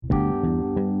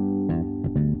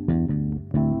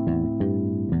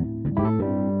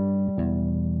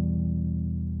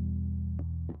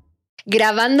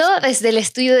Grabando desde el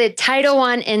estudio de Title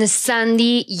One en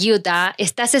Sandy, Utah,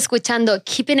 estás escuchando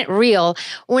Keeping It Real,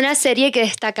 una serie que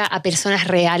destaca a personas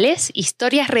reales,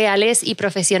 historias reales y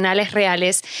profesionales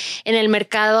reales en el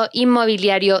mercado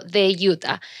inmobiliario de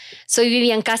Utah. Soy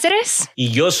Vivian Cáceres.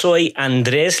 Y yo soy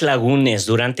Andrés Lagunes.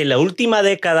 Durante la última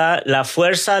década, la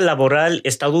fuerza laboral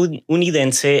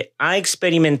estadounidense ha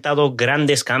experimentado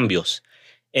grandes cambios.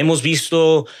 Hemos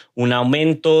visto un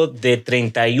aumento de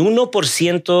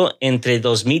 31% entre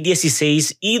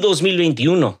 2016 y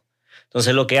 2021.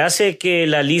 Entonces, lo que hace que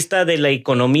la lista de la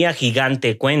economía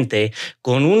gigante cuente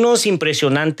con unos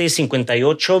impresionantes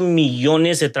 58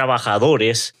 millones de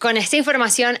trabajadores. Con esta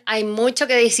información hay mucho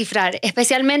que descifrar,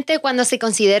 especialmente cuando se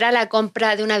considera la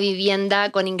compra de una vivienda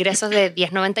con ingresos de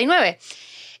 $10.99.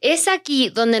 Es aquí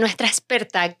donde nuestra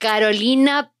experta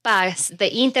Carolina Paz de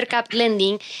Intercap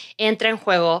Lending entra en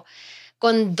juego.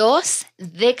 Con 2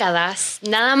 décadas,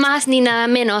 nada más ni nada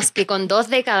menos que con 2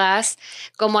 décadas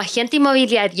como agente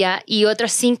inmobiliaria y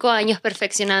otros 5 años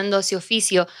perfeccionando su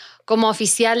oficio como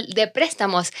oficial de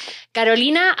préstamos,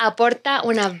 Carolina aporta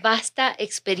una vasta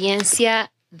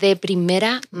experiencia de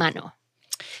primera mano.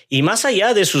 Y más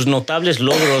allá de sus notables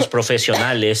logros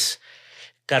profesionales,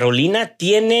 Carolina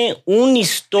tiene una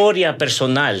historia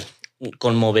personal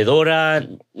conmovedora,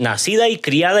 nacida y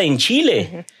criada en Chile.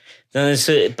 Uh-huh.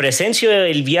 Entonces, presenció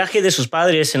el viaje de sus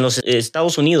padres en los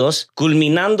Estados Unidos,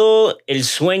 culminando el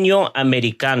sueño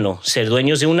americano, ser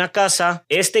dueños de una casa.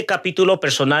 Este capítulo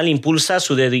personal impulsa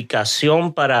su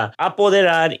dedicación para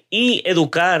apoderar y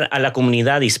educar a la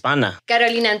comunidad hispana.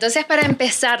 Carolina, entonces para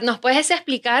empezar, ¿nos puedes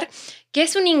explicar qué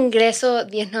es un ingreso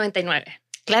 1099?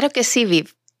 Claro que sí,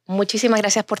 Viv. Muchísimas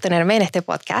gracias por tenerme en este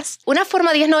podcast. Una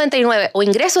forma 1099 o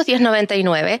ingresos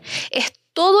 1099 es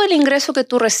todo el ingreso que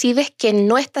tú recibes que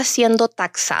no está siendo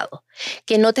taxado,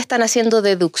 que no te están haciendo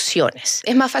deducciones.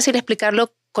 Es más fácil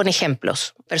explicarlo con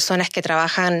ejemplos. Personas que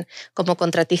trabajan como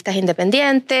contratistas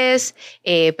independientes,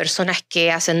 personas que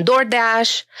hacen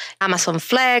DoorDash, Amazon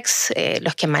Flex,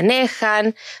 los que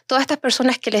manejan, todas estas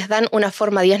personas que les dan una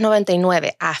forma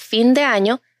 1099 a fin de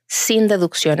año sin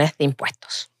deducciones de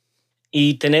impuestos.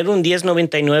 ¿Y tener un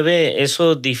 1099,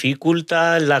 eso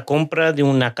dificulta la compra de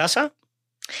una casa?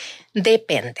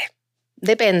 Depende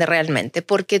realmente,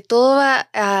 porque todo va,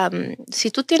 si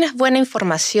tú tienes buena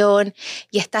información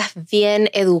y estás bien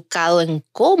educado en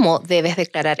cómo debes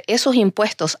declarar esos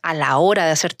impuestos a la hora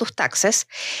de hacer tus taxes,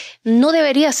 no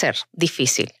debería ser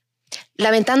difícil.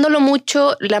 Lamentándolo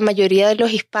mucho, la mayoría de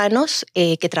los hispanos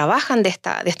que trabajan de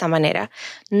esta manera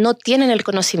no tienen el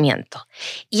conocimiento.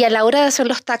 Y a la hora de hacer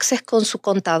los taxes con su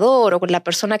contador o con la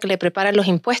persona que le prepara los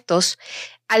impuestos,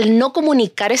 al no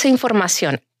comunicar esa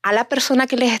información a la persona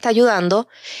que les está ayudando,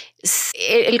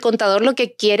 el contador lo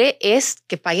que quiere es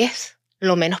que pagues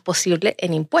lo menos posible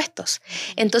en impuestos.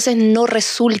 Entonces no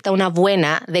resulta una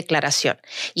buena declaración.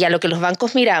 Y a lo que los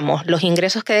bancos miramos, los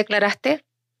ingresos que declaraste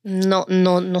no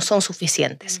son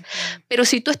suficientes. Uh-huh. Pero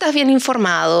si tú estás bien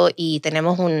informado y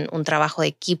tenemos un trabajo de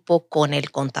equipo con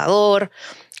el contador,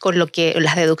 con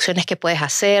las deducciones que puedes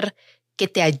hacer, que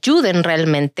te ayuden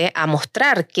realmente a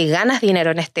mostrar que ganas dinero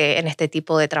en este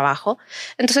tipo de trabajo,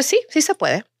 entonces sí se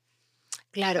puede.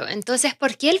 Claro, entonces,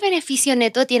 ¿por qué el beneficio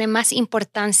neto tiene más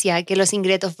importancia que los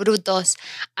ingresos brutos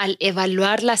al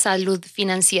evaluar la salud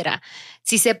financiera?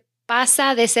 Si se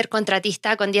pasa de ser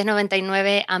contratista con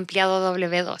 1099 ampliado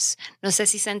W2. No sé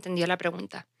si se entendió la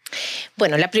pregunta.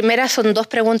 Bueno, la primera son 2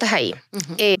 preguntas ahí.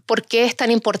 Uh-huh. ¿Por qué es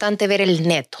tan importante ver el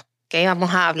neto? ¿Okay?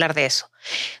 Vamos a hablar de eso.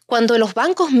 Cuando los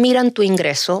bancos miran tu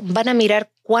ingreso, van a mirar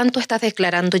cuánto estás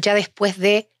declarando ya después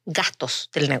de gastos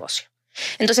del negocio.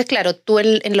 Entonces, claro, tú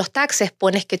en los taxes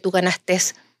pones que tú ganaste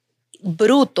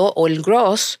bruto o el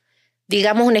gross,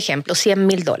 digamos un ejemplo,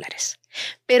 $100,000.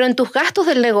 Pero en tus gastos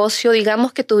del negocio,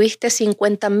 digamos que tuviste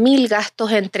 50,000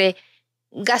 gastos entre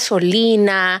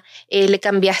gasolina, le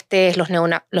cambiaste los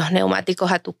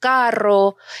neumáticos a tu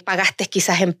carro, pagaste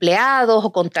quizás empleados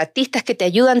o contratistas que te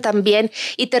ayudan también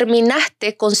y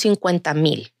terminaste con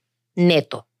 50,000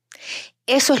 neto.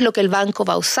 Eso es lo que el banco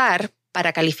va a usar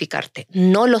para calificarte,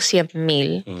 no los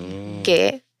 100,000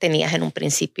 que tenías en un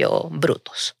principio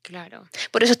brutos. Claro.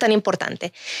 Por eso es tan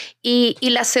importante. Y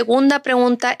la segunda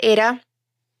pregunta era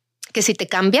que si te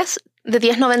cambias de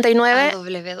 1099 a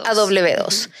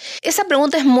W2. Uh-huh. Esa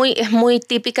pregunta es muy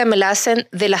típica y me la hacen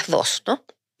de las dos, ¿no?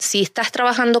 Si estás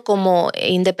trabajando como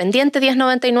independiente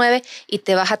 1099 y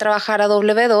te vas a trabajar a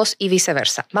W2 y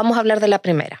viceversa. Vamos a hablar de la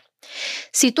primera.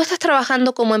 Si tú estás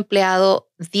trabajando como empleado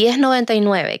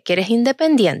 1099, que eres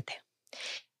independiente,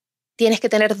 tienes que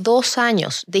tener 2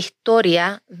 años de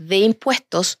historia de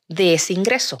impuestos de ese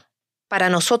ingreso para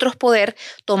nosotros poder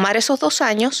tomar esos 2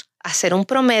 años, hacer un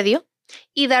promedio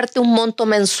y darte un monto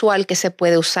mensual que se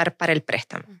puede usar para el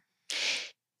préstamo.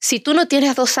 Si tú no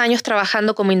tienes 2 años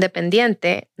trabajando como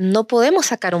independiente, no podemos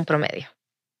sacar un promedio.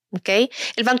 ¿Okay?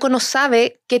 El banco no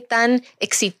sabe qué tan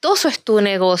exitoso es tu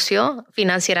negocio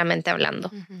financieramente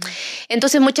hablando.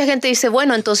 Entonces mucha gente dice,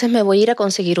 bueno, entonces me voy a ir a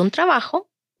conseguir un trabajo,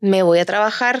 me voy a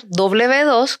trabajar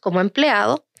W2 como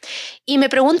empleado y me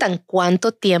preguntan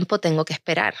cuánto tiempo tengo que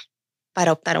esperar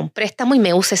para optar a un préstamo y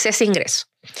me uses ese ingreso.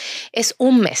 Es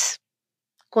un mes.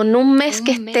 Con un mes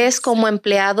que estés como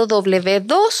empleado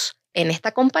W2 en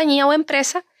esta compañía o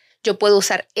empresa, yo puedo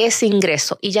usar ese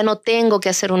ingreso y ya no tengo que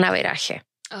hacer un averaje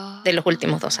de los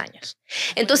últimos 2 años.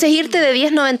 Entonces, irte de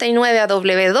 10.99 a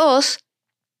W2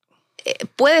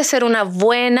 puede ser una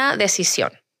buena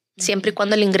decisión, siempre y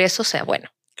cuando el ingreso sea bueno.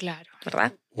 Claro.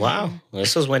 ¿Verdad? Wow,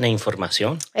 eso es buena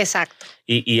información. Exacto.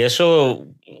 Y eso,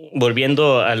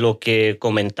 volviendo a lo que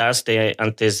comentaste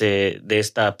antes de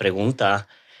esta pregunta,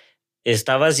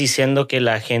 estabas diciendo que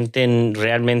la gente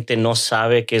realmente no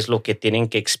sabe qué es lo que tienen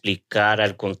que explicar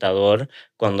al contador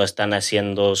cuando están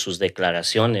haciendo sus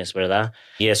declaraciones, ¿verdad?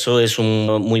 Y eso es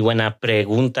una muy buena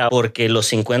pregunta porque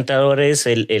los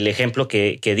 $50, el ejemplo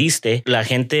que diste, la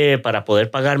gente para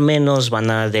poder pagar menos van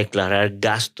a declarar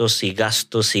gastos y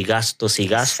gastos y gastos y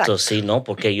gastos, ¿sí? ¿No?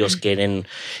 Porque ellos quieren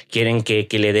que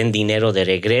le den dinero de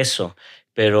regreso.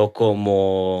 Pero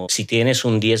como si tienes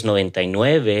un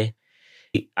 1099,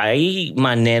 hay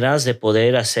maneras de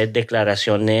poder hacer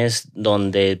declaraciones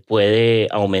donde puede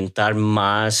aumentar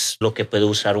más lo que puede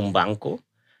usar un banco.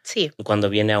 Sí. Cuando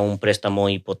viene a un préstamo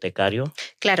hipotecario.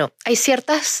 Claro, hay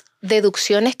ciertas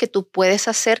deducciones que tú puedes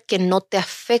hacer que no te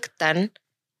afectan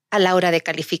a la hora de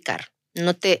calificar.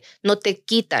 No te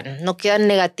quitan, no quedan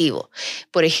negativos.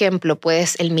 Por ejemplo,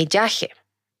 pues el millaje.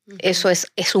 Eso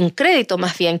es un crédito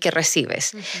más bien que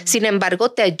recibes. Sin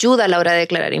embargo, te ayuda a la hora de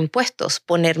declarar impuestos,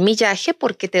 poner millaje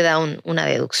porque te da una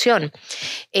deducción.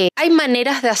 Hay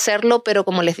maneras de hacerlo, pero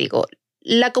como les digo,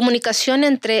 la comunicación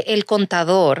entre el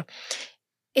contador,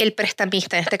 el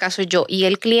prestamista, en este caso yo, y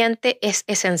el cliente es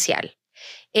esencial.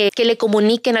 Que le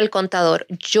comuniquen al contador,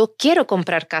 yo quiero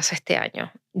comprar casa este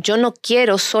año. Yo no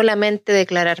quiero solamente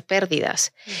declarar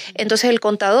pérdidas. Entonces el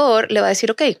contador le va a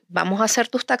decir, ok, vamos a hacer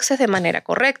tus taxes de manera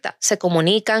correcta. Se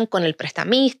comunican con el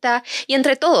prestamista y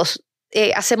entre todos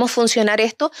hacemos funcionar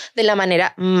esto de la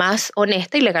manera más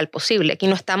honesta y legal posible. Aquí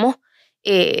no estamos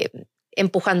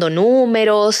empujando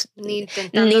números, ni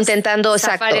intentando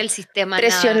zafar el sistema,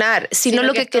 presionar, sino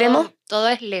lo que queremos... Todo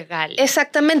es legal.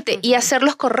 Exactamente, y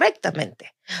hacerlos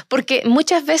correctamente. Porque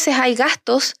muchas veces hay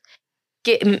gastos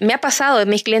que me ha pasado,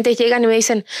 mis clientes llegan y me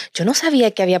dicen, yo no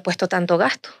sabía que había puesto tanto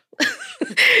gasto.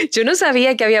 Yo no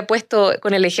sabía que había puesto,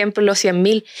 con el ejemplo, los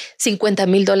 $100,000,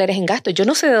 $50,000 en gasto. Yo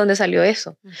no sé de dónde salió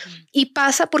eso. Y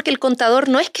pasa porque el contador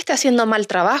no es que esté haciendo mal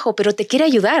trabajo, pero te quiere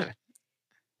ayudar.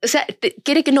 O sea,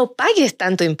 quiere que no pagues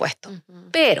tanto impuesto.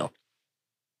 Pero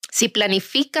si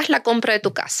planificas la compra de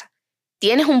tu casa,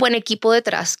 tienes un buen equipo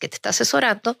detrás que te está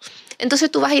asesorando, entonces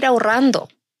tú vas a ir ahorrando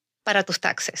para tus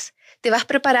taxes. Te vas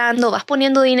preparando, vas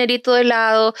poniendo dinerito de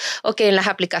lado, o que en las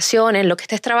aplicaciones, en lo que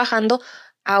estés trabajando,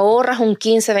 ahorras un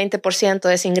 15-20%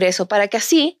 de ese ingreso para que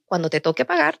así, cuando te toque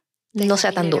pagar, no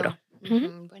sea tan duro.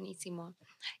 Buenísimo.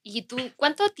 ¿Y tú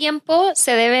cuánto tiempo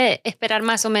se debe esperar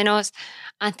más o menos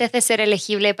antes de ser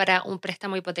elegible para un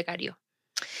préstamo hipotecario?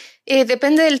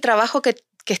 Depende del trabajo que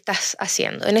estás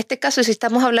haciendo. En este caso, si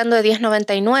estamos hablando de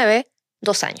 1099,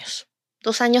 2 años.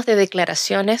 2 años de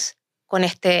declaraciones con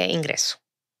este ingreso.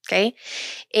 ¿Okay?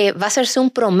 Va a hacerse un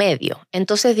promedio.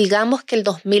 Entonces, digamos que el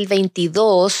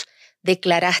 2022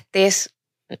 declaraste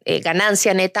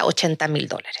ganancia neta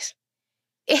 $80,000.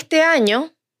 Este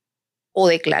año, o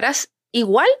declaras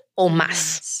igual o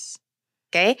más.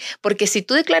 ¿Okay? Porque si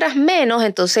tú declaras menos,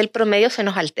 entonces el promedio se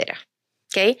nos altera.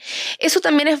 ¿Okay? Eso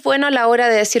también es bueno a la hora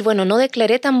de decir, bueno, no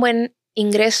declaré tan buen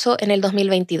ingreso en el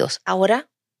 2022. Ahora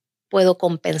puedo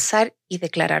compensar y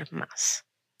declarar más.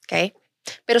 ¿Okay?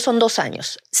 Pero son 2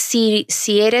 años. Si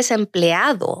eres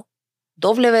empleado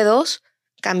W2,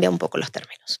 cambia un poco los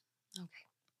términos.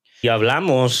 Y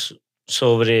hablamos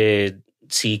sobre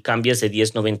si cambias de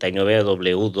 1099 a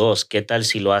W2. ¿Qué tal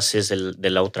si lo haces de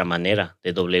la otra manera,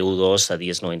 de W2 a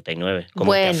 1099?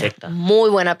 ¿Cómo te afecta? Muy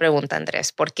buena pregunta,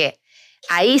 Andrés, porque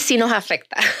ahí sí nos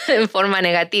afecta en forma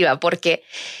negativa, porque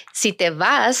si te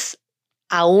vas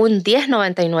a un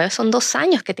 1099 son 2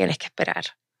 años que tienes que esperar.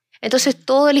 Entonces,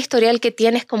 todo el historial que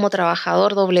tienes como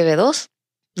trabajador W2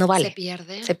 no vale.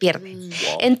 Se pierde.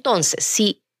 Wow. Entonces,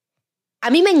 si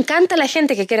a mí me encanta la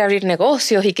gente que quiere abrir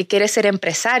negocios y que quiere ser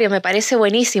empresario, me parece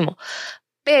buenísimo,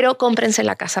 pero cómprense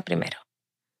la casa primero.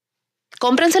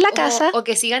 Cómprense la casa. O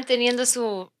que sigan teniendo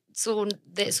su su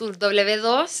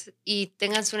W2 y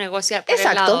tengan su negocio por el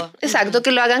lado. Exacto,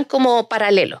 que lo hagan como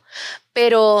paralelo.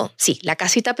 Pero sí, la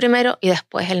casita primero y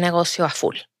después el negocio a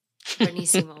full.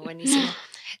 Buenísimo, buenísimo.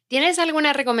 ¿Tienes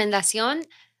alguna recomendación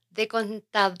de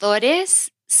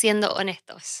contadores siendo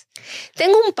honestos?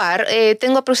 Tengo un par,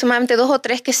 tengo aproximadamente 2 o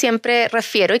 3 que siempre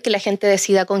refiero y que la gente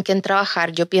decida con quién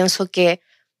trabajar. Yo pienso que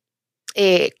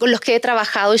con los que he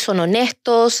trabajado y son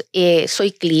honestos,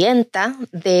 soy clienta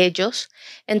de ellos,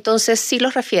 entonces sí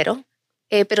los refiero,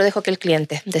 pero dejo que el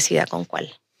cliente decida con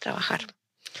cuál trabajar.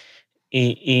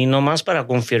 Y nomás para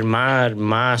confirmar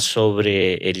más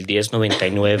sobre el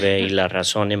 1099 y la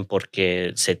razón en por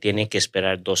qué se tiene que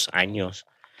esperar 2 años,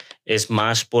 es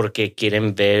más porque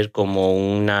quieren ver como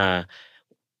una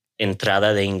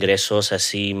entrada de ingresos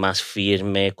así más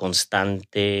firme,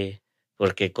 constante,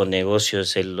 porque con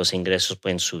negocios los ingresos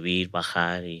pueden subir,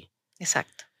 bajar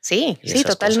Exacto. Sí, y sí,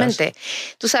 esas totalmente.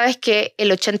 cosas. Tú sabes que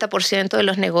el 80% de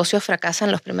los negocios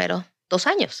fracasan los primeros 2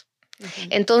 años.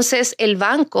 Entonces, el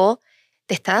banco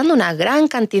te está dando una gran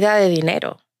cantidad de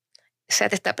dinero. O sea,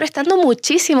 te está prestando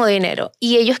muchísimo dinero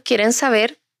y ellos quieren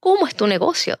saber cómo es tu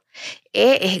negocio.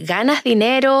 ¿Ganas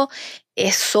dinero?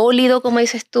 ¿Es sólido, como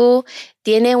dices tú?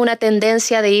 ¿Tiene una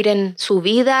tendencia de ir en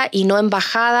subida y no en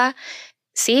bajada?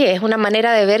 Sí, es una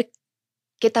manera de ver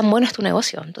qué tan bueno es tu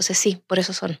negocio. Entonces sí, por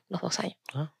eso son los 2 años.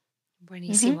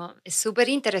 Buenísimo. Es súper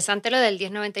interesante lo del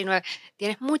 1099.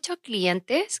 ¿Tienes muchos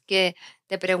clientes que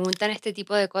te preguntan este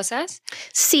tipo de cosas?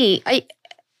 Sí,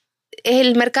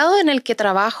 el mercado en el que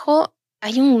trabajo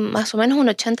hay más o menos un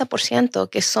 80%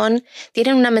 que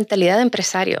tienen una mentalidad de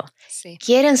empresario. Sí.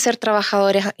 Quieren ser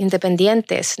trabajadores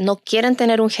independientes, no quieren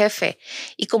tener un jefe.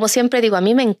 Y como siempre digo, a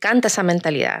mí me encanta esa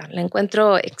mentalidad. La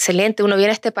encuentro excelente. Uno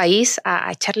viene a este país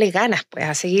a echarle ganas, pues,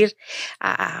 a seguir,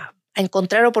 a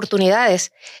encontrar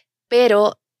oportunidades.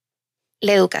 Pero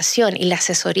la educación y la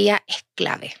asesoría es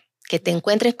clave. Que te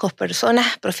encuentres con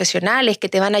personas profesionales que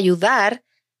te van a ayudar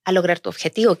a lograr tu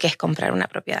objetivo, que es comprar una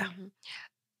propiedad.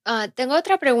 Tengo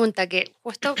otra pregunta que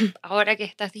justo ahora que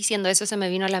estás diciendo eso se me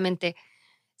vino a la mente.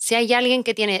 Si hay alguien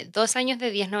que tiene 2 años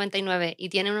de 1099 y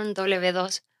tiene un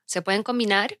W2, ¿se pueden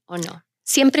combinar o no?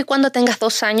 Siempre y cuando tengas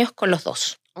 2 años con los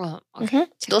dos. Oh, okay.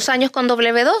 2 años con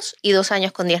W2 y 2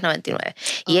 años con 1099.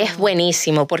 Y es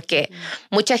buenísimo porque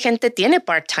mucha gente tiene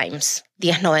part-times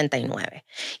 1099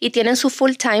 y tienen su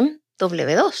full-time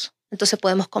W2. Entonces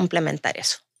podemos complementar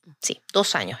eso. Sí,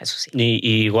 2 años, eso sí.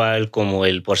 Y igual como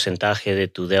el porcentaje de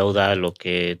tu deuda, lo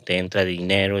que te entra de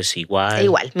dinero es igual.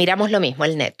 Igual, miramos lo mismo,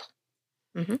 el neto.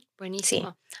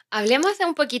 Buenísimo. Sí. Hablemos de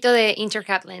un poquito de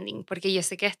Intercap Lending, porque yo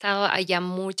sé que has estado allá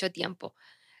mucho tiempo.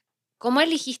 ¿Cómo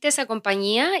elegiste esa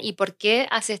compañía y por qué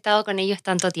has estado con ellos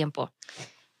tanto tiempo?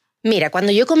 Mira,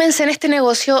 cuando yo comencé en este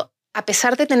negocio, a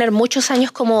pesar de tener muchos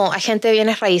años como agente de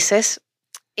bienes raíces,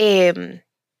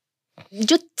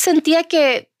 yo sentía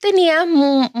que tenía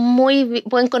muy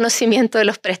buen conocimiento de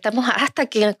los préstamos hasta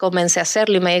que comencé a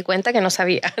hacerlo y me di cuenta que no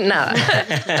sabía nada.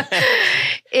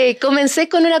 Comencé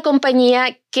con una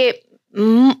compañía que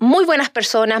muy buenas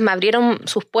personas me abrieron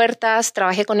sus puertas,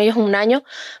 trabajé con ellos 1 año,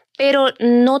 pero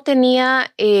no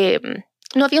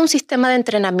había un sistema de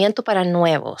entrenamiento para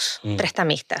nuevos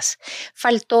prestamistas.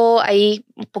 Faltó ahí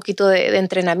un poquito de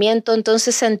entrenamiento,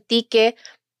 entonces sentí que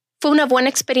fue una buena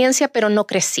experiencia, pero no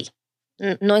crecí.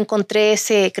 No encontré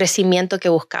ese crecimiento que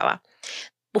buscaba.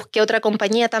 Busqué otra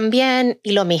compañía también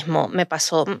y lo mismo me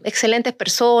pasó. Excelentes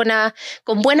personas,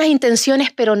 con buenas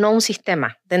intenciones, pero no un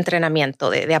sistema de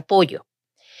entrenamiento, de apoyo.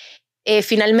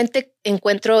 Finalmente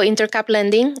encuentro Intercap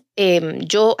Lending.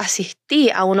 Yo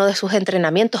asistí a uno de sus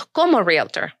entrenamientos como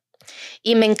realtor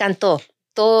y me encantó.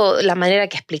 Toda la manera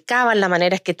que explicaban, la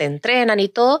manera que te entrenan y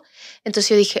todo.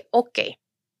 Entonces yo dije, ok,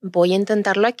 voy a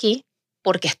intentarlo aquí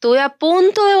porque estuve a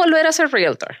punto de volver a ser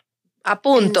realtor. A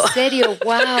punto. ¿En serio?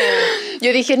 ¡Wow!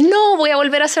 Yo dije, no, voy a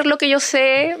volver a hacer lo que yo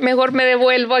sé, mejor me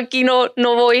devuelvo, aquí no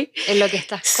voy. En lo que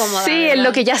estás cómoda, Sí, ¿verdad? en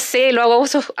lo que ya sé, lo hago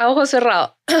a ojos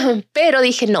cerrados. Pero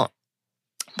dije, no,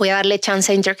 voy a darle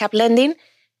chance a Intercap Lending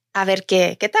a ver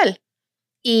qué tal.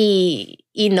 Y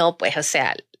no, pues, o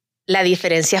sea, la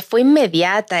diferencia fue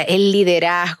inmediata, el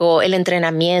liderazgo, el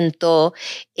entrenamiento,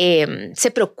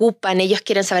 se preocupan, ellos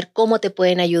quieren saber cómo te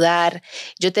pueden ayudar.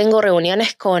 Yo tengo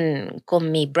reuniones con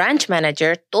mi branch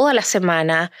manager toda la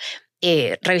semana,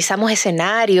 revisamos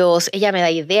escenarios, ella me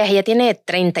da ideas, ella tiene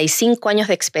 35 años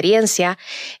de experiencia,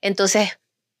 entonces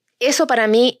eso para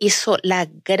mí hizo la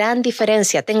gran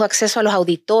diferencia. Tengo acceso a los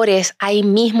auditores ahí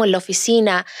mismo en la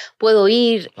oficina. Puedo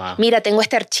ir, mira, tengo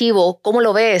este archivo, ¿cómo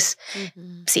lo ves?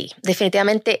 Sí,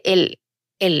 definitivamente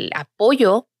el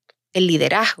apoyo, el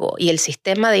liderazgo y el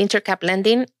sistema de Intercap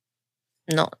Lending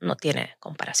no tiene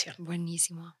comparación.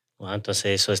 Buenísimo. Wow,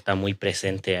 entonces eso está muy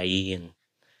presente ahí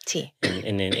Sí,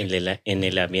 en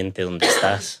el ambiente donde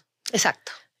estás.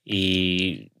 exacto.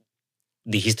 Y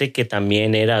dijiste que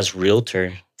también eras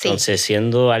realtor. Sí. Entonces,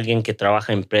 siendo alguien que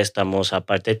trabaja en préstamos,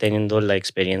 aparte teniendo la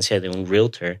experiencia de un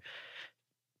realtor,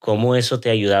 ¿cómo eso te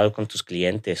ha ayudado con tus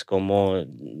clientes? ¿Cómo,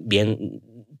 bien,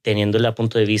 teniendo el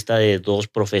punto de vista de dos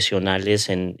profesionales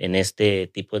en este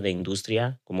tipo de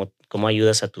industria, cómo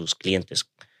ayudas a tus clientes?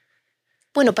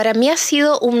 Bueno, para mí ha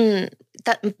sido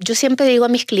yo siempre digo a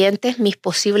mis clientes, mis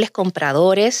posibles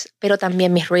compradores, pero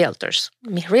también mis realtors.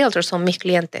 Mis realtors son mis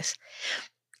clientes.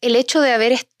 El hecho de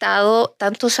haber estado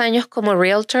tantos años como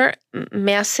realtor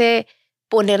me hace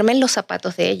ponerme en los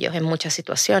zapatos de ellos en muchas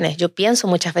situaciones. Yo pienso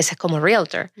muchas veces como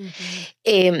realtor.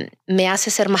 Me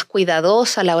hace ser más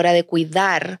cuidadosa a la hora de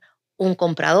cuidar un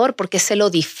comprador, porque sé lo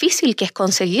difícil que es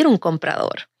conseguir un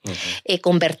comprador.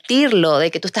 Convertirlo, de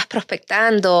que tú estás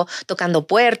prospectando, tocando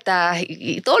puertas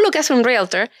y todo lo que hace un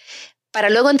realtor,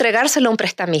 para luego entregárselo a un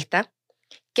prestamista,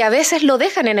 que a veces lo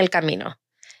dejan en el camino.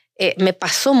 Me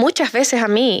pasó muchas veces a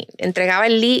mí, entregaba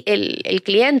el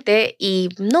cliente y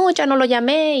no, ya no lo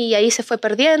llamé y ahí se fue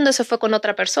perdiendo, se fue con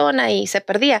otra persona y se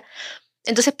perdía.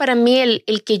 Entonces para mí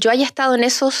el que yo haya estado en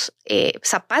esos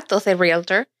zapatos de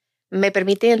realtor me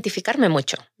permite identificarme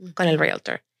mucho con el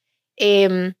realtor.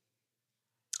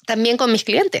 También con mis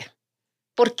clientes,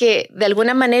 porque de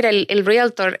alguna manera el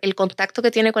realtor, el contacto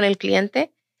que tiene con el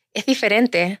cliente es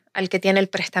diferente al que tiene el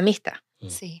prestamista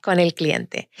con el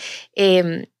cliente.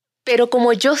 Pero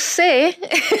como yo sé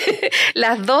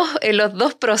los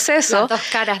dos procesos, las dos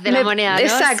caras de la moneda, ¿no?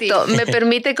 Exacto, Sí. me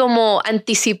permite como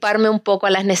anticiparme un poco a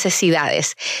las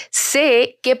necesidades.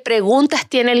 Sé qué preguntas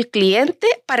tiene el cliente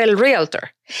para el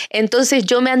realtor. Entonces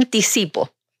yo me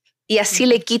anticipo y así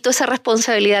le quito esa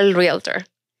responsabilidad al realtor.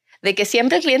 De que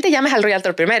siempre el cliente llames al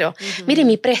realtor primero. Mire,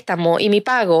 mi préstamo y mi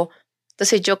pago.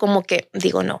 Entonces yo como que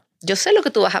digo, no, yo sé lo que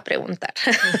tú vas a preguntar.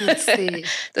 Sí.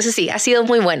 Entonces sí, ha sido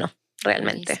muy bueno,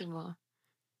 realmente. Buenísimo.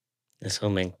 Eso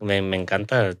me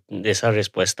encanta esa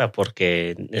respuesta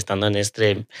porque estando en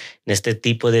este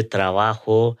tipo de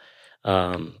trabajo,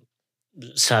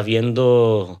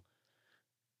 sabiendo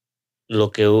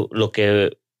lo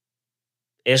que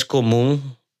es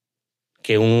común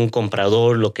que un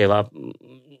comprador, lo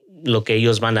que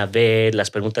ellos van a ver,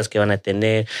 las preguntas que van a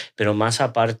tener, pero más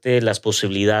aparte las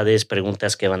posibilidades,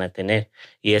 preguntas que van a tener.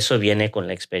 Y eso viene con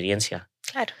la experiencia.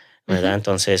 Claro. ¿Verdad?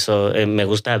 Entonces eso, me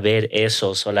gusta ver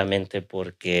eso solamente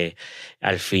porque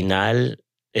al final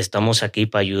estamos aquí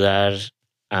para ayudar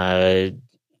a,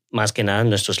 más que nada,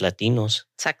 nuestros latinos.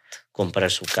 Exacto. Comprar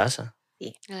su casa.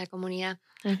 Sí. A la comunidad.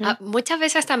 Muchas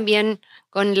veces también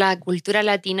con la cultura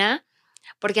latina,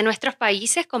 porque en nuestros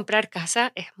países comprar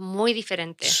casa es muy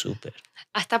diferente. Súper.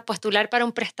 Hasta postular para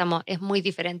un préstamo es muy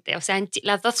diferente. O sea,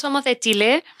 las dos somos de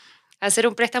Chile. Hacer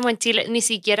un préstamo en Chile, ni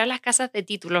siquiera las casas de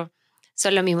título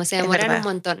son lo mismo, se demoran un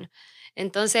montón.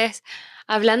 Entonces,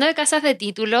 hablando de casas de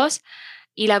títulos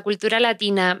y la cultura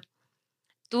latina,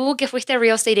 tú que fuiste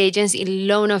real estate agent y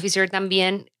loan officer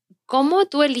también, ¿cómo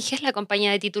tú eliges la compañía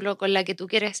de título con la que tú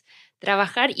quieres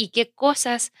trabajar y qué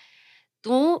cosas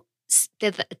tú,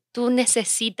 tú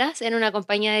necesitas en una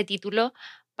compañía de título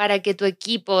para que tu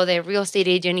equipo de real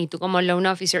estate agent y tú como loan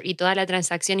officer y toda la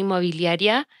transacción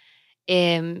inmobiliaria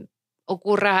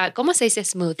ocurra, ¿cómo se dice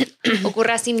smooth?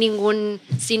 Ocurra sin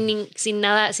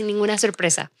nada, sin ninguna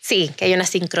sorpresa. Sí, que hay una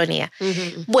sincronía.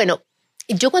 Bueno,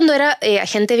 yo cuando era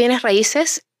agente de bienes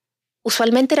raíces,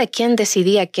 usualmente era quien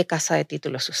decidía qué casa de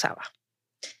títulos se usaba.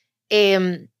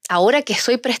 Ahora que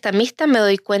soy prestamista me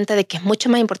doy cuenta de que es mucho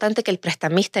más importante que el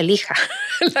prestamista elija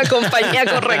la compañía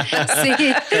correcta.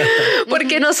 Sí.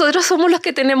 Porque nosotros somos los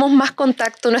que tenemos más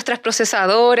contacto, nuestras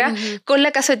procesadoras, con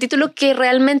la casa de título que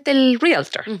realmente el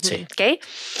realtor. Sí. ¿Okay?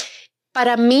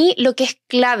 Para mí lo que es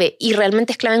clave, y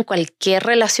realmente es clave en cualquier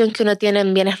relación que uno tiene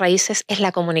en bienes raíces, es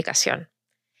la comunicación.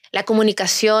 La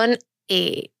comunicación,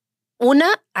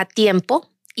 a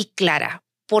tiempo y clara,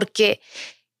 porque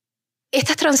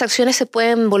estas transacciones se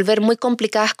pueden volver muy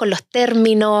complicadas con los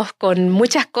términos, con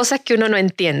muchas cosas que uno no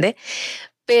entiende,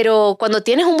 pero cuando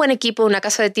tienes un buen equipo, una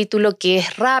casa de título que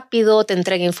es rápido, te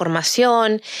entrega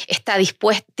información, está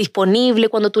disponible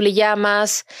cuando tú le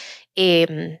llamas,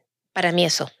 para mí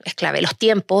eso es clave. Los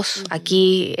tiempos,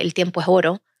 aquí el tiempo es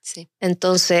oro. Sí.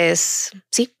 Entonces,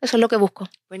 sí, eso es lo que busco.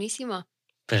 Buenísimo.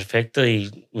 Perfecto.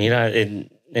 Y mira, en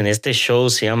este show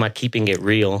se llama Keeping It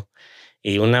Real.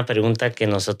 Y una pregunta que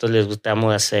nosotros les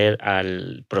gustamos hacer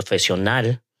al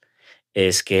profesional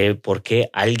es que ¿por qué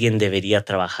alguien debería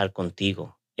trabajar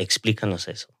contigo? Explícanos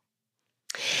eso.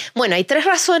 Bueno, hay 3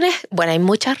 razones. Bueno, hay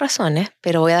muchas razones,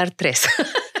 pero voy a dar 3.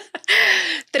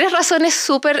 3 razones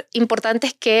súper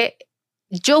importantes que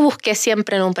yo busqué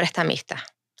siempre en un prestamista.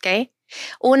 ¿Okay?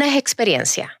 Una es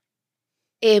experiencia.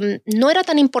 No era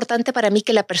tan importante para mí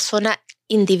que la persona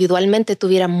individualmente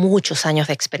tuviera muchos años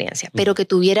de experiencia, pero que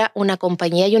tuviera una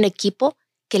compañía y un equipo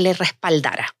que le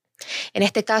respaldara. En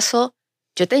este caso,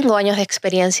 yo tengo años de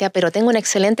experiencia, pero tengo una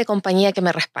excelente compañía que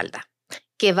me respalda,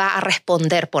 que va a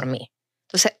responder por mí.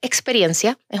 Entonces,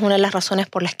 experiencia es una de las razones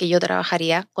por las que yo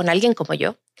trabajaría con alguien como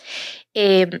yo.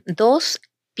 2,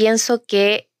 pienso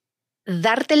que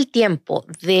darte el tiempo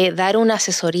de dar una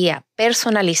asesoría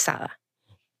personalizada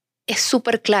es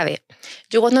súper clave.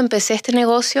 Yo cuando empecé este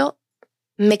negocio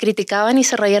me criticaban y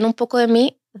se reían un poco de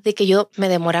mí de que yo me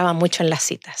demoraba mucho en las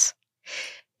citas.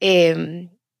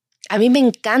 A mí me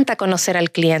encanta conocer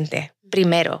al cliente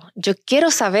primero. Yo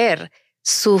quiero saber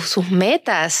sus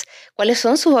metas, cuáles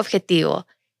son sus objetivos.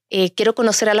 Quiero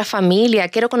conocer a la familia,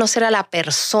 quiero conocer a la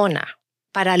persona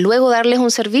para luego darles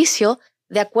un servicio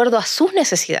de acuerdo a sus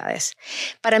necesidades.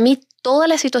 Para mí, todas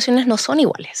las situaciones no son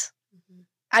iguales.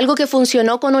 Algo que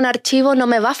funcionó con un archivo no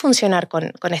me va a funcionar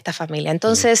con esta familia.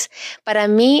 Entonces, para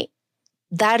mí,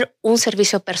 dar un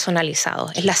servicio personalizado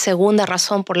es la segunda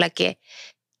razón por la que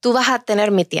tú vas a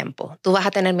tener mi tiempo, tú vas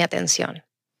a tener mi atención.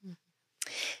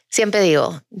 Siempre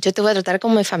digo, yo te voy a tratar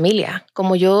como mi familia,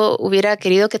 como yo hubiera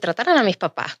querido que trataran a mis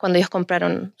papás cuando ellos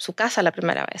compraron su casa la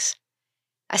primera vez.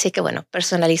 Así que bueno,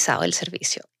 personalizado el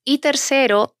servicio. Y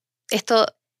tercero, esto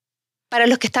para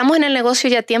los que estamos en el negocio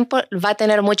ya tiempo va a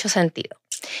tener mucho sentido.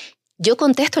 Yo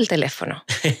contesto el teléfono.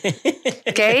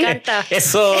 ¿Okay? Me encanta.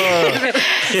 Eso.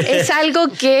 Es algo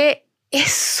que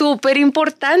es súper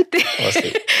importante. Oh,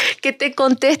 sí. Que te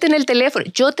contesten el teléfono.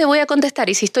 Yo te voy a contestar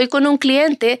y si estoy con un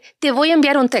cliente, te voy a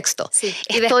enviar un texto. Sí.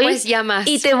 Y después llamas.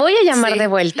 Y te voy a llamar de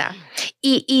vuelta.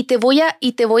 Y te voy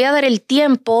a dar el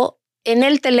tiempo en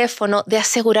el teléfono de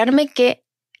asegurarme que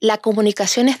la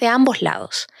comunicación es de ambos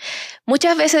lados.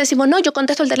 Muchas veces decimos, no, yo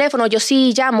contesto el teléfono, yo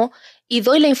sí llamo y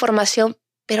doy la información,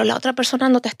 pero la otra persona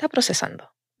no te está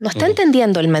procesando. No está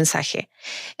entendiendo el mensaje.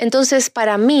 Entonces,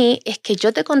 para mí es que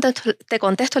yo te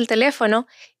contesto el teléfono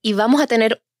y vamos a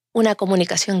tener una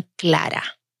comunicación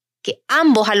clara. Que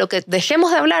ambos, a lo que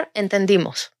dejemos de hablar,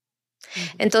 entendimos.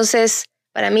 Entonces,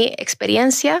 para mí,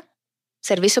 experiencia,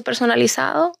 servicio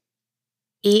personalizado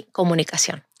y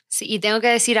comunicación. Sí, y tengo que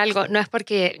decir algo, no es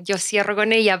porque yo cierro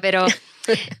con ella, pero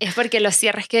es porque los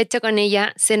cierres que he hecho con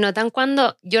ella se notan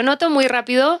cuando, yo noto muy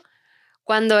rápido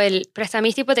cuando el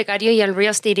prestamista hipotecario y el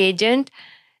real estate agent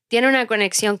tienen una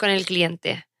conexión con el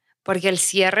cliente, porque el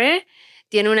cierre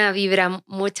tiene una vibra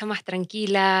mucho más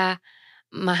tranquila,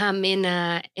 más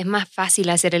amena, es más fácil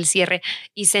hacer el cierre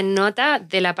y se nota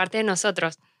de la parte de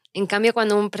nosotros. En cambio,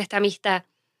 cuando un prestamista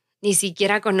ni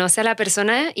siquiera conoce a la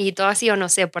persona y todo así, o no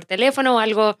sé, por teléfono o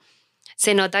algo,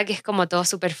 se nota que es como todo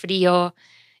súper frío.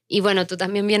 Y bueno, tú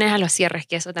también vienes a los cierres,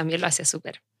 que eso también lo hace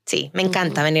súper. Sí, me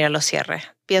encanta venir a los cierres.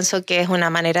 Pienso que es una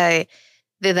manera de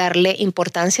darle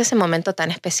importancia a ese momento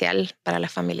tan especial para la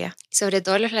familia. Sobre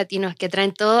todo los latinos, que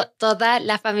traen toda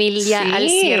la familia al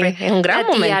cierre. Es un gran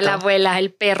momento. La tía, la abuela,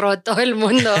 el perro, todo el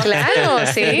mundo. Claro,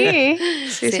 sí.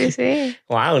 Sí.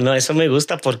 Wow, no, eso me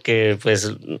gusta porque,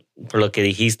 pues, por lo que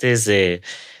dijiste es de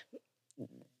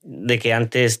que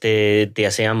antes te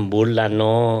hacían burla,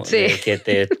 ¿no? Sí. De que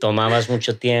te tomabas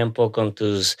mucho tiempo con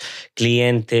tus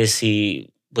clientes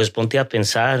y, pues, ponte a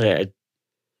pensar,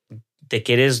 te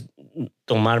quieres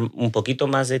tomar un poquito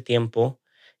más de tiempo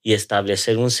y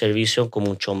establecer un servicio con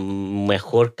mucho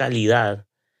mejor calidad,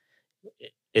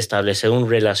 establecer una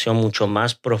relación mucho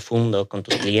más profunda con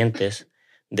tus clientes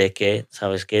de que,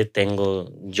 ¿sabes qué?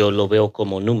 Yo lo veo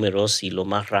como números y lo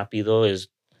más rápido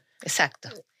es... Exacto.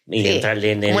 Y entrar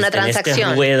en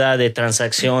esta rueda de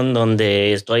transacción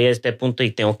donde estoy a este punto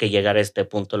y tengo que llegar a este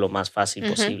punto lo más fácil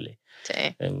posible.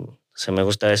 Sí. Se me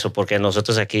gusta eso porque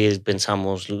nosotros aquí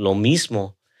pensamos lo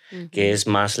mismo, que es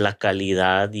más la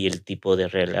calidad y el tipo de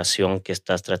relación que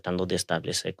estás tratando de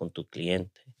establecer con tu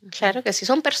cliente. Claro que sí,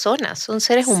 son personas, son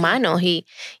seres humanos y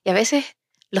a veces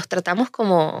los tratamos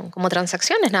como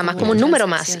transacciones, nada más, como un número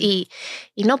más. Y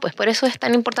no, pues por eso es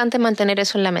tan importante mantener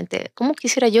eso en la mente. ¿Cómo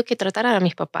quisiera yo que trataran a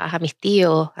mis papás, a mis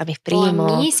tíos, a mis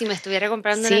primos? O a mí si me estuviera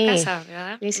comprando una casa,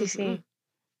 ¿verdad? Sí.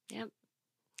 Yeah.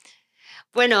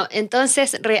 Bueno,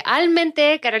 entonces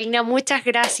realmente, Carolina, muchas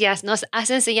gracias. Nos has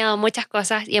enseñado muchas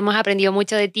cosas y hemos aprendido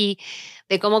mucho de ti,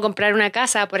 de cómo comprar una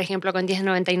casa, por ejemplo, con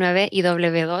 1099 y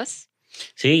W2.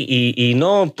 Sí, y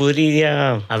no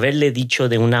podría haberle dicho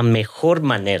de una mejor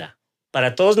manera.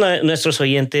 Para todos nuestros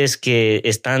oyentes que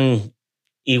están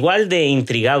igual de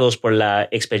intrigados por la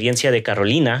experiencia de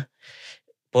Carolina,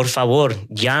 Por favor,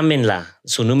 llámenla.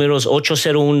 Su número es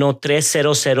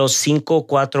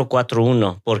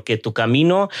 801-300-5441, porque tu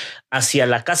camino hacia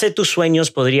la casa de tus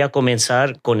sueños podría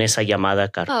comenzar con esa llamada,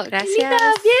 Caro. Oh, Gracias. Mira,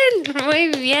 bien, muy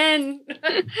bien.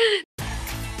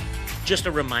 Just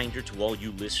a reminder to all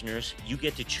you listeners, you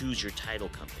get to choose your title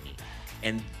company.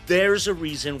 And there's a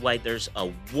reason why there's a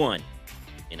 1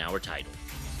 in our title.